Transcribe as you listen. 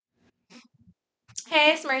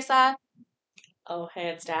Hey, it's Marisa. Oh, hey,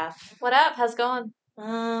 it's Daph. What up? How's it going?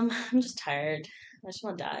 I'm just tired. I just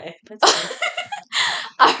want to die. But it's fine.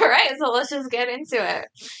 All right, so let's just get into it.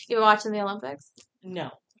 You been watching the Olympics? No.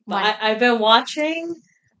 But Why? I've been watching,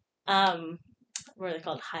 um, what are they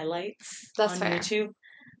called? Highlights That's on fair. YouTube.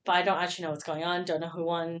 But I don't actually know what's going on. Don't know who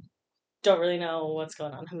won. Don't really know what's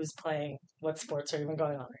going on. Who's playing. What sports are even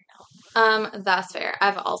going on right That's fair.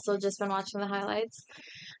 I've also just been watching the highlights.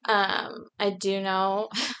 I do know,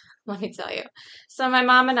 let me tell you. So my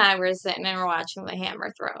mom and I were sitting and we're watching the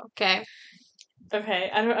hammer throw, okay? now. Okay.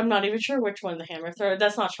 I'm not even sure which one the hammer throw.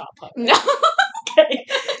 That's not shot put, right? No. Okay.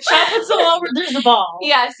 Shot put's the one where there's the ball.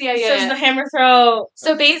 Yes, So is the hammer throw.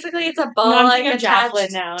 So basically it's a No, ball I'm like thinking of javelin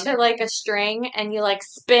attached now. to like a string and you like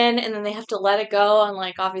spin and then they have to let it go and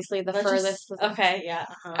like obviously the That's furthest. just, okay, yeah.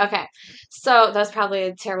 Uh-huh. Okay. So that's probably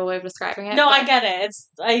a terrible way of describing it. No, I but- get it.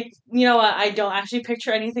 You know what? I don't actually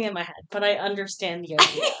picture anything in my head, but I understand the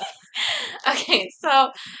idea. Okay, so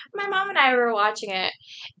my mom and I were watching it,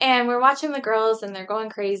 and we're watching the girls, and they're going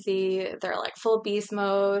crazy. They're like full beast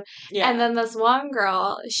mode. Yeah. And then this one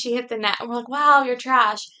girl, she hit the net, and we're like, wow, you're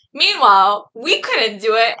trash. Meanwhile, we couldn't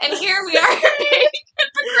do it, and here we are being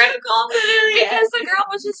hypocritical because the girl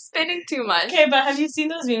was just spinning too much. Okay, but have you seen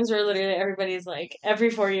those memes where literally everybody's like, every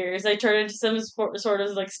 4 years, they turn into some sort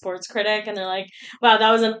of like sports critic, and they're like, wow,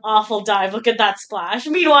 that was an awful dive. Look at that splash.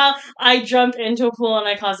 Meanwhile, I jump into a pool and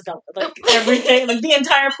I cause like everything, like the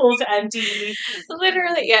entire pool's empty.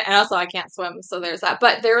 Literally, yeah. And also, I can't swim, so there's that.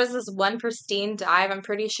 But there was this one pristine dive. I'm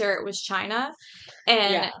pretty sure it was China,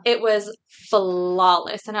 and it was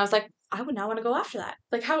flawless. And I was like, I would not want to go after that.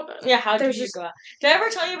 Like, how? Yeah, how did you go out? Did I ever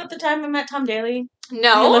tell you about the time I met Tom Daly?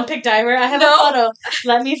 No. The Olympic diver. I have a photo.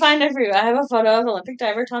 Let me find it for you. I have a photo of Olympic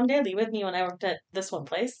diver Tom Daly with me when I worked at this one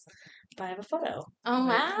place. But I have a photo. Oh,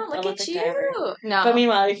 wow. Look Olympic at you. diver. No. But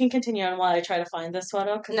meanwhile, you can continue on while I try to find this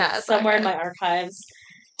photo because it's somewhere in my archives,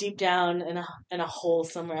 deep down in a hole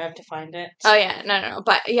somewhere. I have to find it. Oh, yeah. No.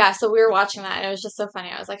 But, yeah, so we were watching that, and it was just so funny.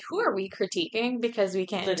 I was like, who are we critiquing? Because we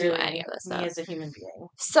can't do any of this stuff. Me as a human being.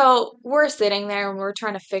 So we're sitting there, and we're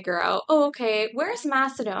trying to figure out, oh, okay, where's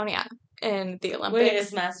Macedonia in the Olympics? Wait,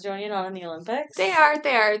 is Macedonia not in the Olympics? They are.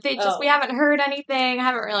 They just, we haven't heard anything,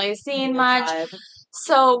 haven't really seen much. Vibe.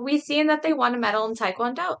 So we seen that they won a medal in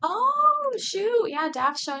Taekwondo. Oh, shoot. Yeah,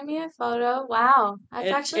 Daph's showing me a photo. Wow. That's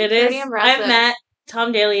actually pretty impressive. I've met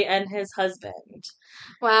Tom Daly and his husband.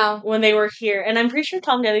 Wow. When they were here. And I'm pretty sure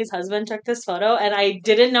Tom Daly's husband took this photo, and I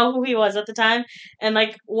didn't know who he was at the time, and,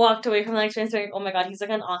 like, walked away from the experience like, oh my god, he's,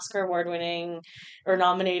 like, an Oscar award-winning or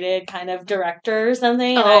nominated kind of director or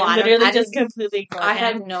something. And I literally just completely ignored him. I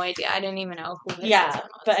had no idea. I didn't even know who his husband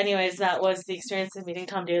was. But anyways, that was the experience of meeting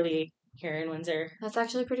Tom Daly here in Windsor. That's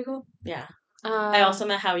actually pretty cool. Yeah. I also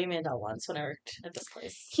met Howie Mandel once when I worked at this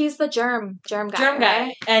place. He's the germ guy.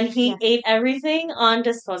 Right? And he ate everything on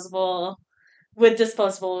disposable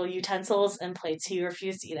utensils and plates. He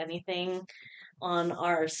refused to eat anything on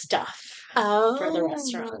our stuff for the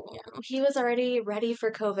restaurant. He was already ready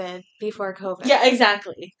for COVID before COVID. Yeah,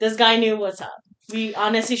 exactly. This guy knew what's up. We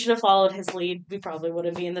honestly should have followed his lead. We probably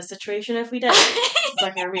wouldn't be in this situation if we did.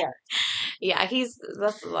 But here we are. Yeah,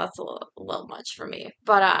 that's a little much for me.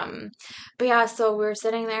 But yeah, so we were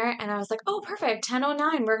sitting there and I was like, oh, perfect,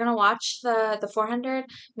 10:09. We're gonna watch the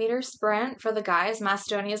 400-meter sprint for the guys.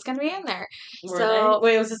 Macedonia's gonna be in there.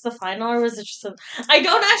 Wait, was this the final or was it just I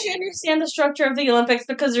don't actually understand the structure of the Olympics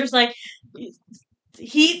because there's like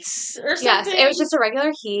heats or something. Yes, it was just a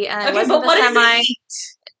regular heat and it wasn't but what is a heat?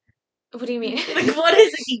 What do you mean? Like, what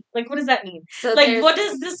is a heat? Like, what does that mean? So like, what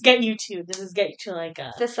does this get you to? Does this get you to, like,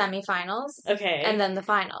 the semifinals? Okay. And then the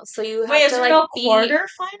finals. So you have Wait, is to, there no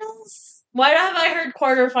quarterfinals? Why have I heard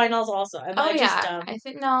quarterfinals also? Just dumb? I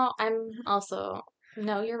think, no, I'm also,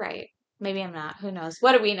 no, you're right. Maybe I'm not. Who knows?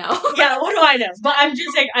 What do we know? Yeah, what do I know? But I'm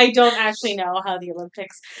just like, I don't actually know how the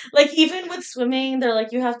Olympics, like, even with swimming, they're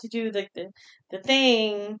like, you have to do, like, the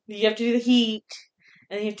thing, you have to do the heat.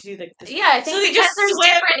 And you have to do like this. Yeah, I think so because there's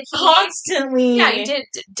different constantly. Yeah, you did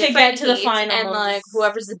to get to the final, and like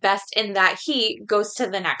whoever's the best in that heat goes to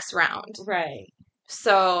the next round. Right.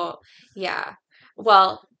 So yeah.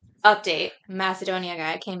 Well, update: Macedonia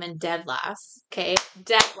guy came in dead last. Okay,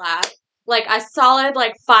 dead last. Like a solid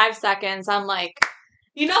 5 seconds. I'm like,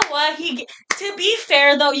 You know what? To be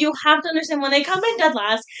fair though, you have to understand when they come in dead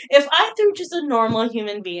last. If I threw just a normal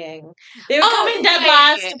human being, they would come in dead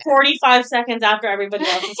last 45 seconds after everybody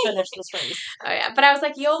else has finished this race. Oh yeah, but I was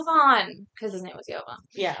like, Jovan, because his name was Jovan.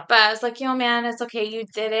 Yeah. But I was like, yo man, it's okay, you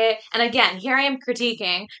did it. And again, here I am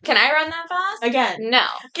critiquing. Can I run that fast? Again. No.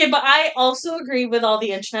 Okay, but I also agree with all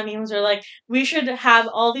the internet memes are like, we should have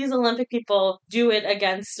all these Olympic people do it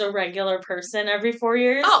against a regular person every 4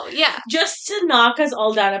 years. Oh yeah. Just to knock us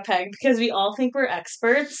all down a peg because we all think we're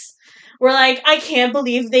experts. We're like, I can't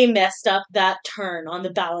believe they messed up that turn on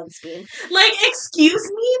the balance beam. Like,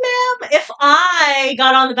 excuse me, ma'am? If I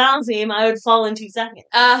got on the balance beam, I would fall in 2 seconds.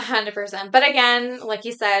 100%. But again, like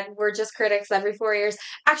you said, we're just critics every 4 years.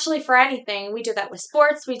 Actually, for anything, we do that with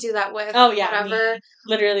sports. We do that with whatever.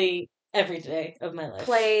 Literally every day of my life.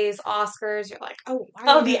 Plays, Oscars. You're like,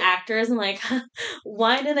 the actors. I'm like,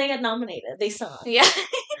 why did they get nominated? They sucked. Yeah.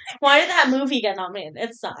 Why did that movie get nominated?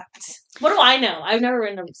 It sucked. What do I know? I've never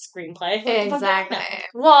written a screenplay. Exactly.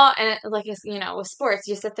 Well, and like with sports,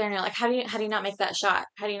 you sit there and you're like, how do you not make that shot?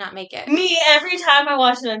 How do you not make it? Me, every time I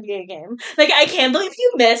watch an NBA game, like I can't believe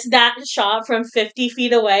you missed that shot from 50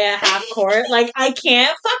 feet away at half court. Like I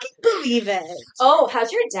can't fucking believe it. Oh,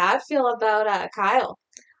 how's your dad feel about Kyle?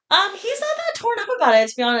 He's not that torn up about it,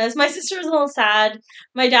 to be honest. My sister is a little sad.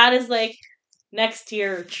 My dad is like, next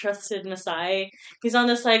year, trusted Masai. He's on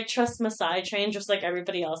this like trust Masai train, just like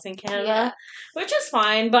everybody else in Canada, which is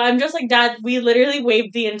fine. But I'm just like, Dad, we literally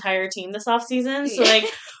waived the entire team this offseason. So like,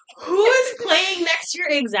 who is playing next year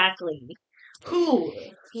exactly? Who?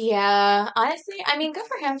 Yeah, honestly, I mean, good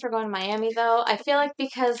for him for going to Miami, though. I feel like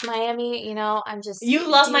because Miami, I'm just you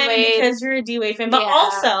love Miami because you're a D-Wade fan, but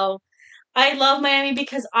also I love Miami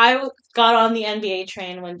because I got on the NBA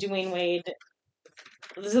train when Dwayne Wade.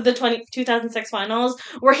 This is the 2006 finals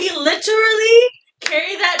where he literally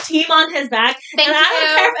carried that team on his back. I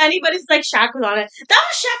don't care if anybody's like Shaq was on it. That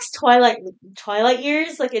was Shaq's Twilight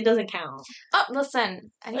years. Like it doesn't count. Oh,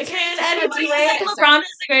 listen. Okay, and anybody like LeBron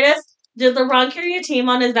is the greatest. Did LeBron carry a team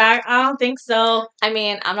on his back? I don't think so. I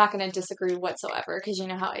mean, I'm not going to disagree whatsoever because you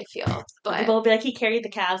know how I feel. But people will be like, he carried the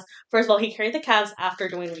Cavs. First of all, he carried the Cavs after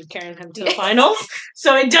Dwayne Wade carrying him to the finals,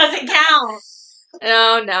 so it doesn't count.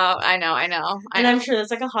 No, I know. And I'm sure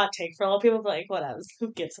that's like a hot take for a lot of people, but like, whatever.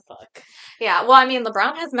 Who gives a fuck? Yeah, well, I mean,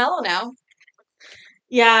 LeBron has Melo now.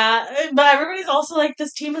 Yeah, but everybody's also like,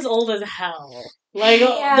 this team is old as hell. Like,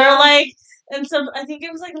 they're like, and I think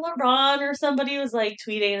it was like LeBron or somebody was like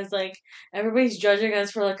tweeting, and it's like, everybody's judging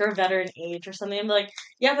us for like our veteran age or something. I'm like,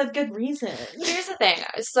 yeah, but good reason. Here's the thing.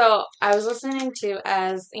 So I was listening to,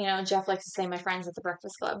 as Jeff likes to say, my friends at the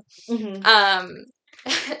Breakfast Club. Mm-hmm.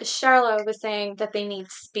 Charlotte was saying that they need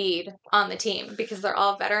speed on the team because they're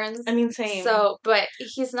all veterans. I mean, same. So, but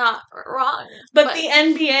he's not wrong. But the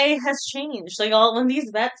NBA has changed. Like, when these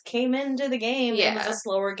vets came into the game, it was a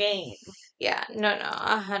slower game. Yeah, no,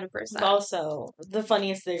 100%. Also, the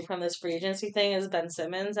funniest thing from this free agency thing is Ben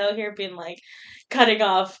Simmons out here being like, cutting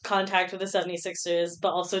off contact with the 76ers, but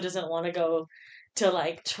also doesn't want to go to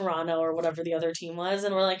like Toronto or whatever the other team was,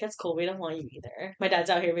 and we're like, it's cool, we don't want you either. My dad's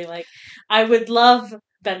out here being like, I would love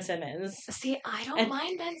Ben Simmons. See, I don't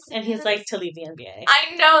mind Ben Simmons. And he's like, to leave the NBA.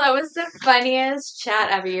 I know, that was the funniest chat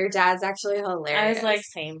ever. Your dad's actually hilarious. I was like,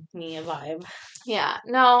 same, me a vibe. Yeah,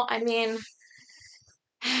 no, I mean,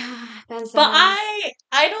 Ben Simmons. But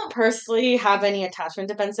I don't personally have any attachment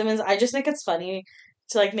to Ben Simmons. I just think it's funny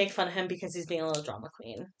to like make fun of him because he's being a little drama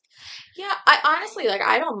queen. Yeah, I honestly,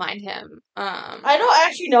 I don't mind him. I don't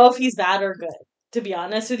actually know if he's bad or good, to be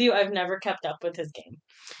honest with you. I've never kept up with his game.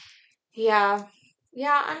 Yeah,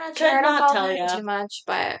 I'm not sure. I don't follow him too much,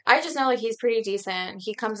 but I just know he's pretty decent.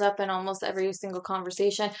 He comes up in almost every single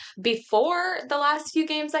conversation. Before the last few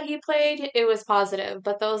games that he played, it was positive,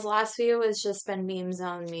 but those last few has just been memes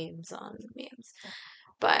on memes on memes.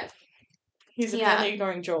 But he's apparently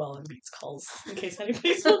ignoring Joel Embiid's calls, in case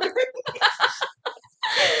anybody's wondering.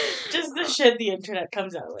 Just the shit the internet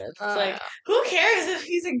comes out with. It's like, who cares if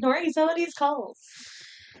he's ignoring somebody's calls?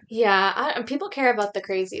 Yeah, people care about the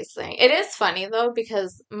craziest thing. It is funny, though,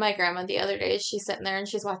 because my grandma the other day, she's sitting there and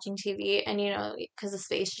she's watching TV, and, because of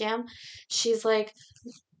Space Jam, she's like,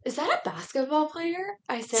 is that a basketball player?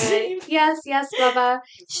 I said, yes, Bubba.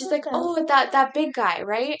 She's like, oh, that big guy,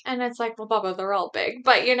 right? And it's like, well, Bubba, they're all big.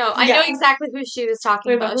 But, I know exactly who she was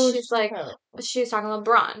talking about. She's like, she was talking about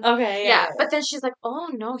LeBron. Okay, yeah. But then she's like, oh,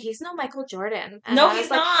 no, he's no Michael Jordan. And no, he's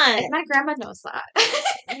not. My grandma knows that.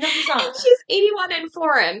 No, he's not. And she's 81 and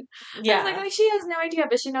foreign. Yeah. I was like, she has no idea,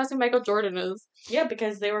 but she knows who Michael Jordan is. Yeah,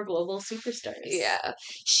 because they were global superstars. Yeah.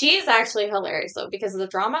 She's actually hilarious, though, because the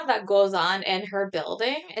drama that goes on in her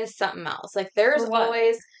building is something else. There's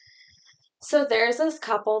always... So there's this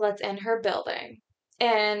couple that's in her building,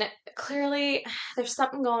 and clearly there's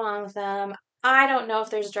something going on with them. I don't know if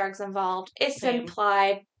there's drugs involved. It's Same.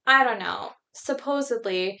 implied. I don't know.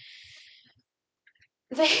 Supposedly,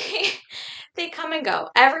 they they come and go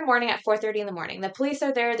every morning at 4:30 in the morning. The police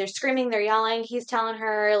are there. They're screaming. They're yelling. He's telling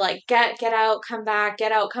her like, get out, come back,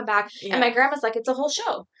 get out, come back. Yeah. And my grandma's like, it's a whole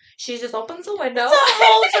show. She just opens the window. It's a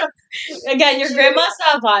whole show. Again, your grandma's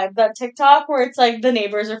that vibe, that TikTok where it's like the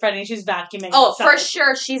neighbors are fighting, she's vacuuming. Oh, outside. for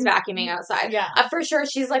sure she's vacuuming outside. Yeah. For sure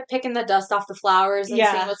she's like picking the dust off the flowers and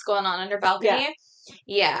seeing what's going on in her balcony.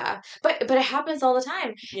 Yeah. But it happens all the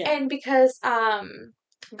time. Yeah. And because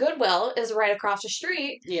Goodwill is right across the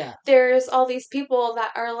street, Yeah. there's all these people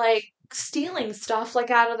that are like stealing stuff like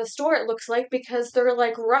out of the store, it looks like, because they're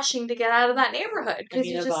like rushing to get out of that neighborhood because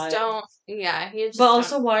you just don't. Yeah, you just. But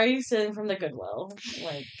also, why are you stealing from the Goodwill?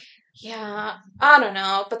 Like, yeah, I don't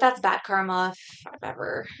know, but that's bad karma if I've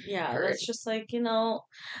ever. yeah, heard. it's just like, you know,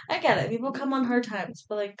 I get it. People come on hard times,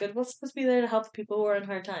 but like Goodwill's supposed to be there to help people who are in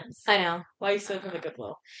hard times. I know. Why are you stealing from the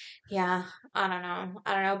Goodwill? Yeah, I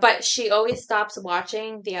don't know. But she always stops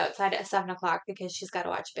watching The Outside at 7:00 because she's got to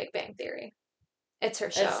watch Big Bang Theory. It's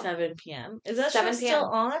her show. At 7 p.m. Is that 7 show p.m. still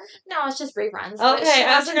on? No, it's just reruns. Okay,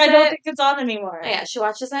 I don't think it's on anymore. Yeah, she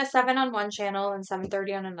watches at 7 on one channel and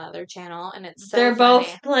 7:30 on another channel, and it's so They're funny.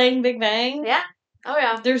 both playing Big Bang? Yeah. Oh,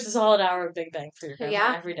 yeah. There's a solid hour of Big Bang for your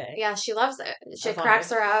grandma every day. Yeah, she loves it. She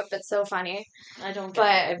cracks her up. It's so funny. I don't get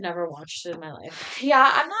it. I've never watched it in my life.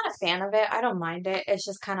 Yeah, I'm not a fan of it. I don't mind it. It's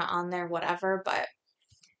just kind of on there, whatever, but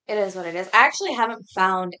it is what it is. I actually haven't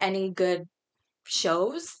found any good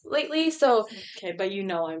shows lately, so. Okay, but you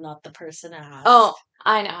know I'm not the person to ask. Oh,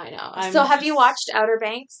 I know. So have you watched Outer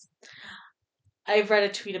Banks? I've read a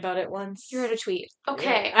tweet about it once. You read a tweet.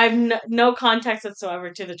 Okay. Yeah. I've no context whatsoever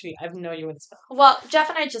to the tweet. I have no idea what it's about. Well, Jeff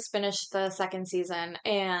and I just finished the second season,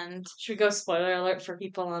 and... Should we go spoiler alert for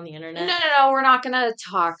people on the internet? No. We're not going to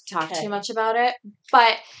talk too much about it.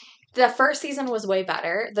 But the first season was way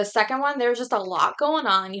better. The second one, there was just a lot going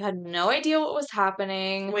on. You had no idea what was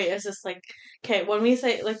happening. Wait, is this like... Okay, when we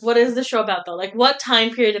say... Like, what is the show about, though? Like, what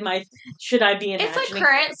time period should I be imagining? It's like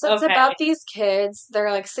current. So it's about these kids.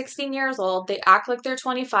 They're like 16 years old. They act like they're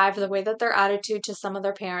 25 the way that their attitude to some of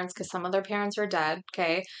their parents, because some of their parents are dead.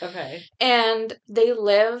 Okay. And they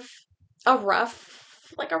live a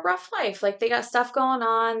rough life. Like, they got stuff going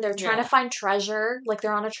on. They're trying to find treasure. Like,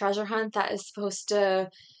 they're on a treasure hunt that is supposed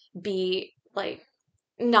to be, like,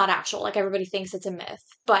 not actual. Like, everybody thinks it's a myth.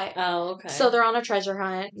 But, so they're on a treasure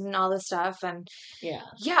hunt and all this stuff. And, yeah,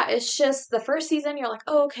 it's just the first season, you're like,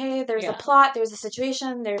 oh, okay, there's a plot, there's a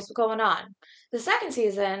situation, there's going on. The second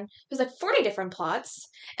season, there's like 40 different plots.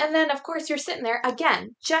 And then, of course, you're sitting there,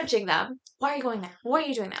 again, judging them. Why are you going there? Why are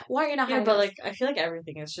you doing that? Why are you not Yeah, but, like, I feel like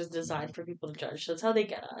everything is just designed for people to judge. That's how they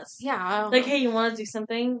get us. Yeah. Like, hey, you want to do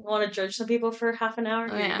something? Want to judge some people for half an hour?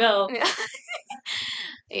 Here you go.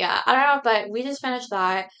 Yeah, I don't know, but we just finished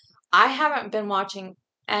that. I haven't been watching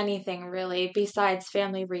anything, really, besides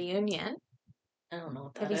Family Reunion. I don't know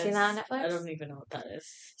what that is. Have you seen that on Netflix? I don't even know what that is.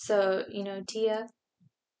 So, you know, Tia...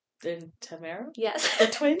 And Tamara? Yes. The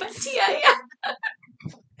twins? But Tia, yeah.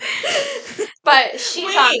 But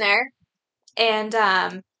she's on there.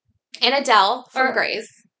 And Adele from Grace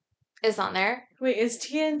is on there. Wait, is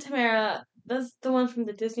Tia and Tamara... That's the one from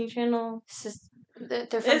the Disney Channel? They're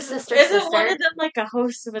from Sister. Isn't one of them like a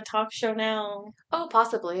host of a talk show now? Oh,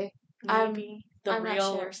 possibly. Maybe. I'm Real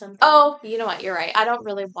not sure. Or something. Oh, you know what? You're right. I don't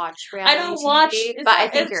really watch reality TV. But I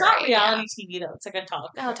think you're right. It's not reality TV, though. It's like a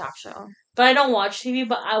talk show. No, talk show. But I don't watch TV,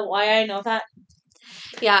 but why I know that?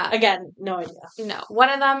 Yeah. Again, no idea. No. One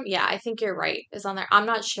of them, yeah, I think you're right, is on there. I'm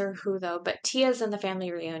not sure who, though, but Tia's in the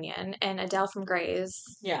Family Reunion, and Adele from Grace.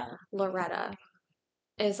 Yeah. Loretta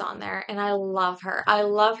is on there, and I love her. I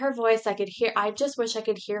love her voice. I just wish I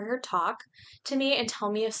could hear her talk to me and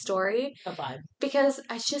tell me a story. A vibe. Because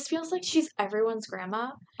it just feels like she's everyone's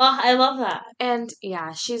grandma. Oh, I love that. And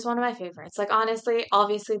yeah, she's one of my favorites. Like, honestly,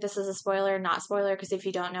 obviously this is a spoiler, not spoiler, because if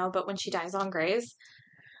you don't know, but when she dies on Grace,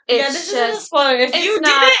 this isn't a spoiler. If you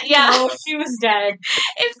didn't know, she was dead.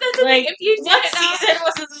 If that's like, if you didn't what season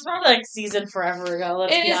was this? It's probably like season forever ago.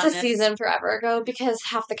 Let's be honest. It is a season forever ago because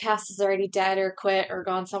half the cast is already dead or quit or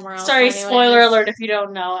gone somewhere else. Sorry, spoiler alert if you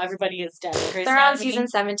don't know. Everybody is dead. They're on season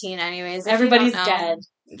 17 anyways. Everybody's dead.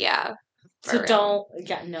 Yeah. So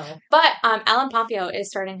no. But Ellen Pompeo is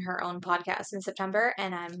starting her own podcast in September,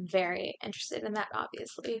 and I'm very interested in that,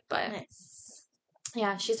 obviously. But nice.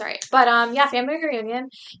 Yeah, she's right. But yeah, Family Reunion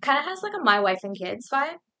kind of has like a My Wife and Kids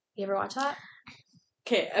vibe. You ever watch that?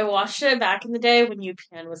 Okay, I watched it back in the day when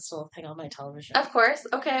UPN was still a thing on my television. Of course.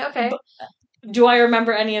 Okay. But, do I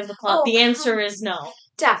remember any of the plot? Oh, the answer is no.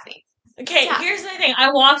 Daphne. Okay, Yeah. here's the thing.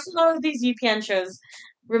 I watched a lot of these UPN shows.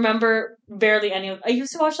 Remember barely any of. I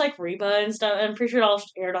used to watch like Reba and stuff. And I'm pretty sure it all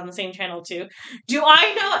aired on the same channel too. Do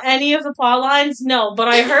I know any of the plot lines? No, but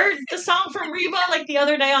I heard the song from Reba like the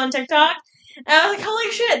other day on TikTok, and I was like,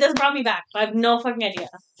 "Holy shit, this brought me back." I have no fucking idea.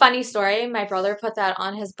 Funny story, my brother put that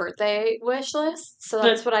on his birthday wish list, so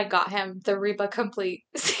that's what I got him, the Reba Complete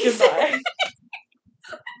season. Goodbye.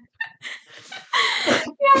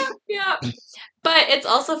 Yeah. But it's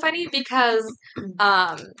also funny because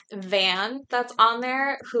Van that's on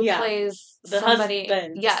there who Yeah. plays The somebody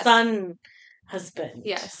husband, yes. son husband,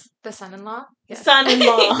 Yes, the son-in-law. Yes.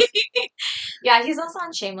 son-in-law. Yeah, he's also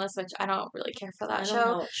on Shameless, which I don't really care for that I show. don't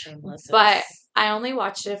know what Shameless But is. I only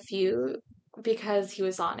watched a few because he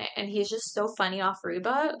was on it, and he's just so funny off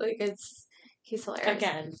Reba. Like he's hilarious.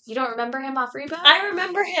 Again, You don't remember him off Reba? I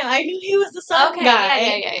remember him. I knew he was the son Okay,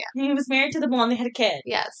 guy. yeah. He was married to the blonde. They had a kid.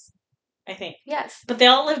 Yes. I think. Yes. But they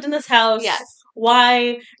all lived in this house. Yes.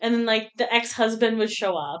 Why? And then like the ex-husband would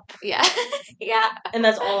show up. Yeah. Yeah. And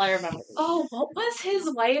that's all I remember. Oh, what was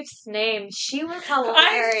his wife's name? She was hilarious.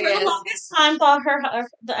 I for the longest time thought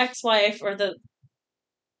the ex-wife or the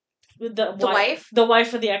wife? The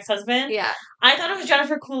wife of the ex-husband. Yeah. I thought it was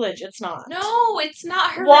Jennifer Coolidge. It's not. No, it's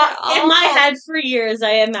not her at all. In my head for years,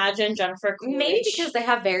 I imagined Jennifer Coolidge. Maybe because they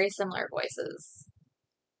have very similar voices.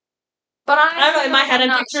 But honestly, I don't know. In my head, I'm I'm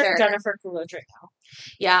not picturing sure. Jennifer Coolidge right now.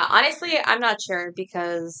 Yeah, honestly, I'm not sure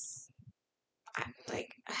because,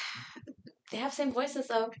 like, they have the same voices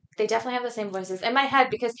though. They definitely have the same voices in my head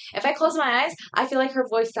because if I close my eyes, I feel like her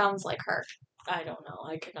voice sounds like her. I don't know.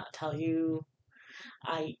 I could not tell you.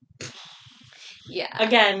 Yeah.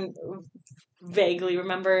 Again, vaguely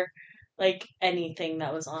remember like anything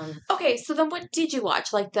that was on. Okay, so then what did you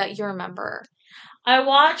watch like that you remember? I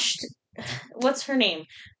watched. What's her name?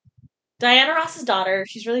 Diana Ross's daughter.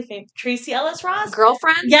 She's really famous. Tracy Ellis Ross.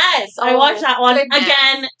 Girlfriend? Yes, I watched that one. Goodness.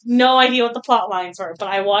 Again, no idea what the plot lines were, but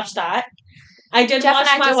I watched that. I did Jeff watch and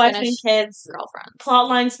I My just Wife and finished Kids. Girlfriend. Plot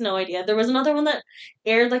lines, no idea. There was another one that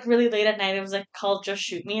aired like really late at night. It was like called Just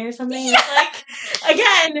Shoot Me or something. Yeah. It's like,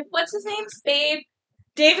 again, What's his name? Spade.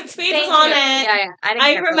 David Spade Thank was on you. it. Yeah.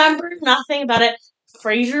 I remember nothing about it.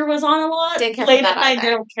 Frasier was on a lot. Didn't care Late for that at night, either.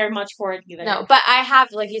 I don't care much for it either. No, but I have,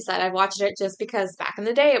 like you said, I watched it just because back in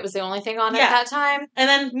the day it was the only thing on at that time. And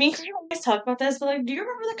then me and Chris always talk about this, but like, do you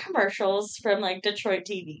remember the commercials from like Detroit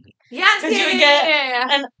TV? Yes, yeah.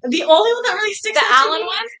 And the only one that really sticks out Allen to me,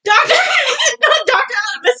 one? Dr. Dr.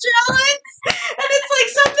 Allen, Mr. Allen, and it's like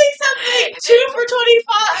something, 2 for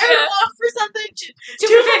 25, or 1 for something, 2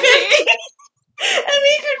 for 50. And me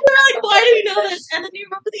and Chris were like, why do we know this? And then you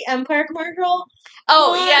remember the Empire commercial?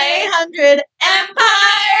 Oh, yeah. 800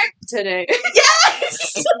 Empire today.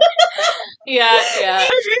 Yes! Yeah.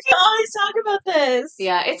 We can always talk about this.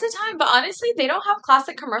 Yeah, it's a time, but honestly, they don't have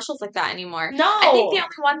classic commercials like that anymore. No. I think the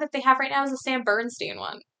only one that they have right now is the Sam Bernstein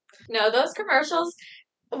one. No, those commercials,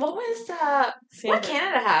 what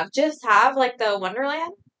Canada have? Just have, like, the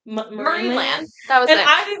Wonderland? Marineland. That was and it.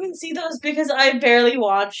 I didn't even see those because I barely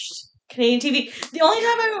watched Canadian TV. The only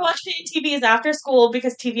time I would watch Canadian TV is after school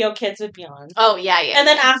because TVO Kids would be on. Oh, yeah. And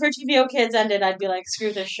then after TVO Kids ended, I'd be like,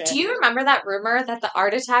 screw this shit. Do you remember that rumor that the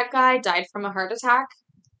Art Attack guy died from a heart attack?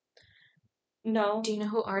 No. Do you know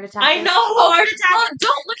who Art Attack I is? know who Art Attack is.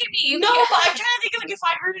 Don't look at me. No, but I'm trying to think of like if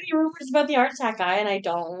I heard any rumors about the Art Attack guy, and I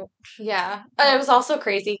don't. Yeah. It was also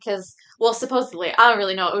crazy because, well, supposedly, I don't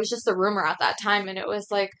really know. It was just a rumor at that time, and it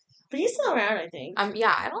was like, but he's still around, I think.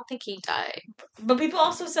 Yeah, I don't think he died. But people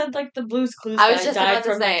also said like the Blues Clues I was guy just died about to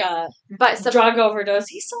from say, like a drug overdose.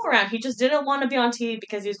 He's still around. He just didn't want to be on TV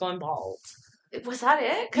because he was going bald. Was that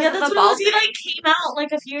it? Yeah, that's what it was. He like came out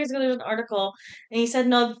like a few years ago. There was an article, and he said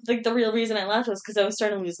no. Like the real reason I left was because I was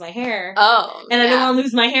starting to lose my hair. Oh, and I didn't want to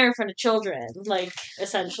lose my hair in front of children. Like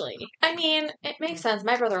essentially. I mean, it makes sense.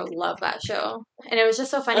 My brother loved that show, and it was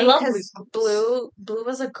just so funny because Blue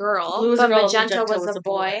was a girl, but Magenta was a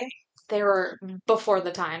boy. They were before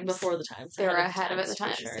the times. They were ahead of it the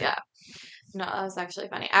times. Sure. Yeah. No, that was actually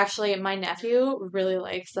funny. Actually, my nephew really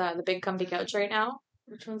likes the Big Comfy Couch right now.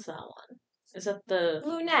 Which one's that one? Is that the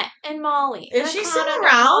Lunette and Molly? Is she still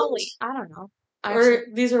around? I don't know. Or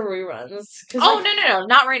these are reruns? Oh, no,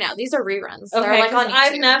 not right now. These are reruns. Okay, they're like on YouTube.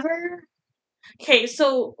 I've never. Okay,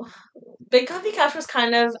 so Big Comfy Couch was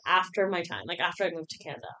kind of after my time, like after I moved to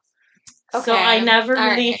Canada. Okay. So I never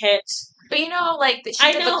really hit. But you know, like,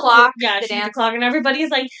 she did the clock. Yeah, she did the clock. And everybody's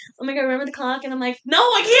like, oh my god, remember the clock? And I'm like, no,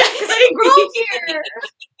 I can't because I didn't grow up here.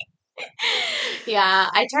 Yeah,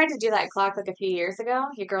 I tried to do that clock like a few years ago.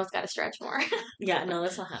 Your girl's got to stretch more. Yeah, no,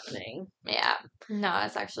 that's not happening. Yeah. No,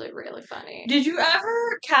 it's actually really funny. Did you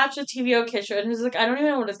ever catch a TVO kid show? And it was like, I don't even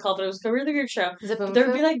know what it's called, but it was a really weird show. Is it But there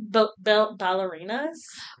would be Boom? like ballerinas.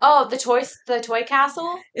 Oh, the toy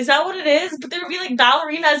castle? Is that what it is? But there would be like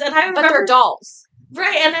ballerinas, and I But they're remember dolls.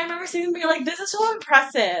 right, and I remember seeing them being like, this is so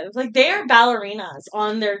impressive. Like they are ballerinas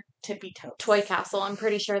on their tippy toes. Toy castle. I'm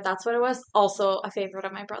pretty sure that's what it was. Also a favorite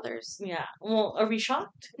of my brother's. Yeah. Well, are we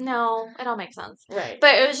shocked? No, it all makes sense. Right.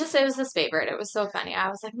 But it was his favorite. It was so funny. I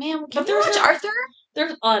was like, man, can you watch Arthur?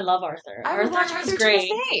 I love Arthur. I would watch Arthur great.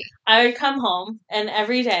 to this day. I would come home, and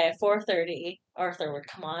every day at 4:30, Arthur would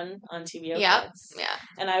come on TVO Kids. Yeah.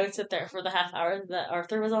 And I would sit there for the half hour that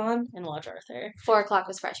Arthur was on and watch Arthur. 4:00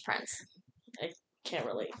 was Fresh Prince. I can't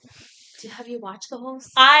relate. Have you watched the whole?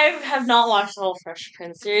 I have not watched the whole Fresh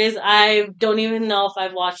Prince series. I don't even know if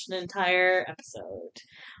I've watched an entire episode,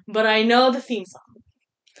 but I know the theme song.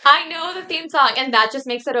 I know the theme song, and that just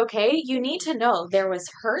makes it okay. You need to know there was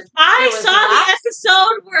hurt. I saw the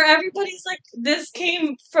episode where everybody's like, "This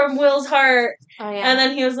came from Will's heart," and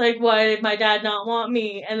then he was like, "Why did my dad not want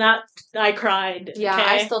me?" And that I cried. Yeah, okay?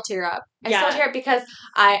 I still tear up. I still tear up because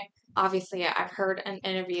I've heard an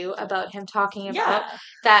interview about him talking about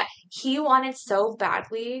that he wanted so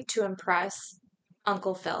badly to impress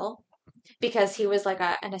Uncle Phil because he was like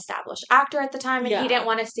an established actor at the time, and he didn't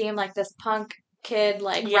want to seem like this punk kid,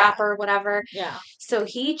 like rapper, whatever. Yeah. So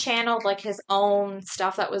he channeled like his own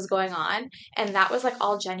stuff that was going on, and that was like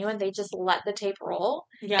all genuine. They just let the tape roll.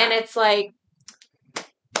 Yeah. And it's like,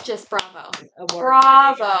 just bravo.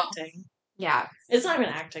 Bravo. Yeah. It's not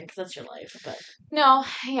even acting because that's your life, but. No,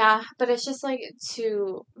 yeah. But it's just like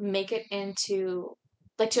to make it into,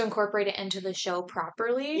 like to incorporate it into the show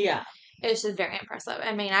properly. Yeah. It's just very impressive.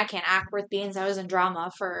 I mean, I can't act worth beans. I was in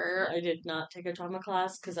drama for... I did not take a drama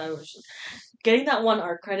class because I was just... Getting that one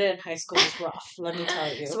art credit in high school was rough, let me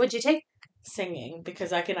tell you. So what'd you take? Singing,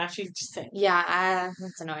 because I can actually just sing. Yeah,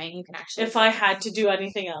 that's annoying. You can actually If I had to do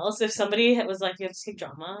anything else, if somebody was like, you have to take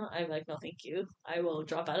drama, I'm like, no, thank you. I will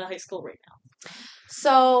drop out of high school right now.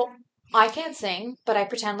 So... I can't sing, but I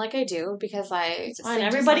pretend like I do because I sing.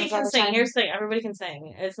 Everybody can sing. Here's the thing. Everybody can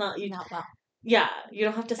sing. It's not... Not well. Yeah, you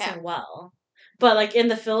don't have to sing well. But, like, in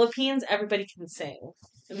the Philippines, everybody can sing.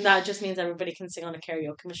 And that just means everybody can sing on a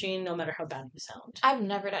karaoke machine, no matter how bad you sound. I've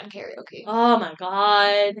never done karaoke. Oh, my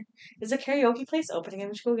God. Is a karaoke place opening?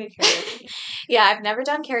 I'm just going to go get karaoke. Yeah, I've never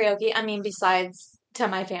done karaoke. I mean, besides to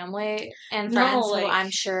my family and friends who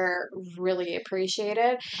I'm sure really appreciate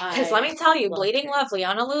it. Because let me tell you, Bleeding Love,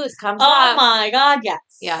 Leona Lewis comes up. Oh, my God, yes.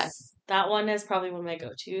 Yes. That one is probably one of my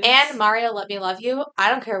go-tos. And Mario, Let Me Love You. I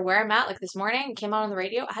don't care where I'm at. Like this morning, it came out on the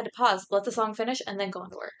radio. I had to pause, let the song finish, and then go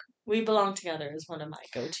into work. We Belong Together is one of my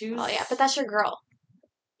go-tos. Oh, yeah. But that's your girl.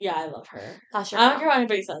 Yeah, I love her. That's your girl. I don't care what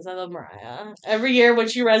anybody says. I love Mariah. Every year when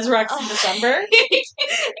she resurrects in December.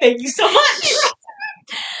 Thank you so much.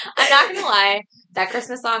 I'm not going to lie. That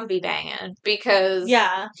Christmas song be banging. Because...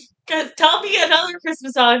 Yeah. Tell me another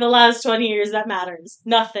Christmas song in the last 20 years that matters.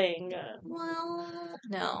 Nothing. Well,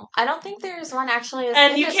 no. I don't think there's one actually.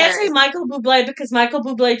 And you can't say Michael Bublé because Michael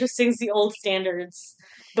Bublé just sings the old standards,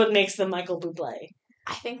 but makes them Michael Bublé.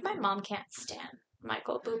 I think my mom can't stand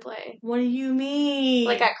Michael Bublé. What do you mean?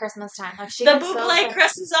 Like at Christmas time. Like the Bublé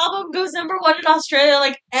Christmas album goes #1 in Australia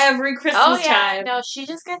like every Christmas time. No, she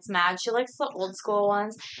just gets mad. She likes the old school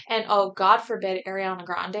ones. And oh, God forbid Ariana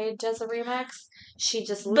Grande does a remix. She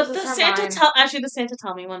just loses her mind. Actually, the Santa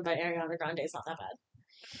Tell Me one by Ariana Grande is not that bad.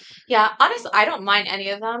 Yeah, honestly, I don't mind any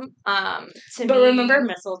of them. Remember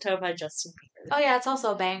Mistletoe by Justin Bieber? Oh yeah, it's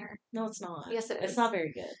also a banger. No, it's not. Yes, it is. It's not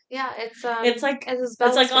very good. Yeah, it's like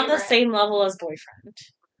on the same level as Boyfriend.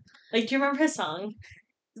 Like, do you remember his song?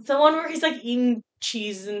 It's the one where he's like eating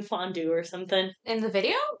cheese and fondue or something. In the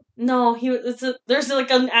video? No, there's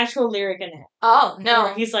like an actual lyric in it. Oh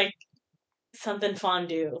no, he's like. Something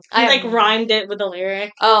fondue. He rhymed it with a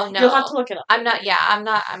lyric. Oh no, you'll have to look it up. I'm not.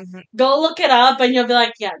 Go look it up, and you'll be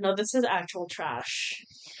like, yeah, no, this is actual trash.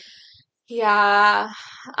 Yeah.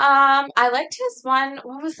 I liked his one.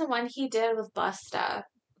 What was the one he did with Busta?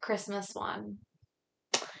 Christmas one.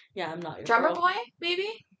 Yeah, I'm not your Drummer girl. Boy, maybe.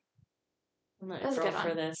 I'm not your girl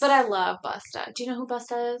for this. But I love Busta. Do you know who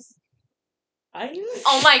Busta is?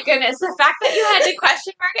 Oh my goodness! The fact that you had to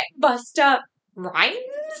question mark it, Busta Rhymes.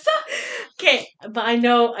 Okay, but I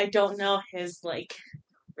don't know his like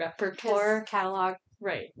repertoire, his catalog,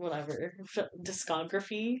 right? Whatever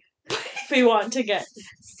discography. If we want to get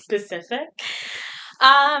specific.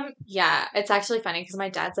 Yeah, it's actually funny because my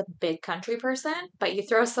dad's a big country person, but you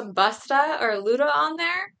throw some Busta or Luda on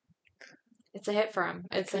there, It's a hit for him.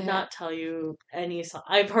 I It's a could hit. not tell you any song.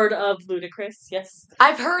 I've heard of Ludacris, yes.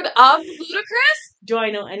 I've heard of Ludacris. Do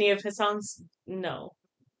I know any of his songs? No.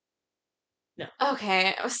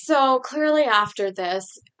 Okay, so clearly after this,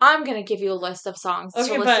 I'm gonna give you a list of songs to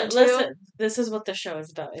Okay, listen but to. listen, this is what the show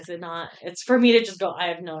is about, is it not? It's for me to just go, I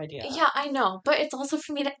have no idea. Yeah, I know, but it's also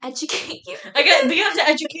for me to educate you. We have to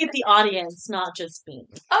educate the audience, not just me.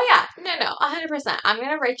 Oh yeah, no, 100%. I'm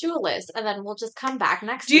gonna write you a list, and then we'll just come back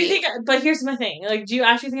next Do you week. think, but here's my thing, like, do you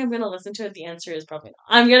actually think I'm gonna listen to it? The answer is probably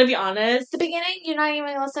not. I'm gonna be honest. The beginning, you're not even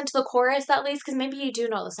gonna listen to the chorus at least, because maybe you do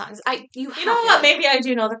know the songs. You know what? Maybe I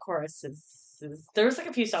do know the choruses. There was like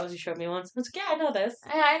a few songs you showed me once. I was like, yeah, I know this.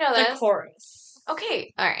 Yeah, I know this. The chorus.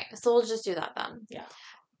 Okay, all right. So we'll just do that then. Yeah.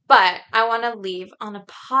 But I want to leave on a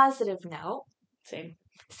positive note. Same.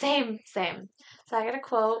 So I got a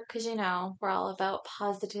quote because we're all about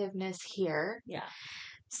positiveness here. Yeah.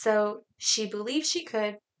 So she believed she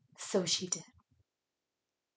could, so she did.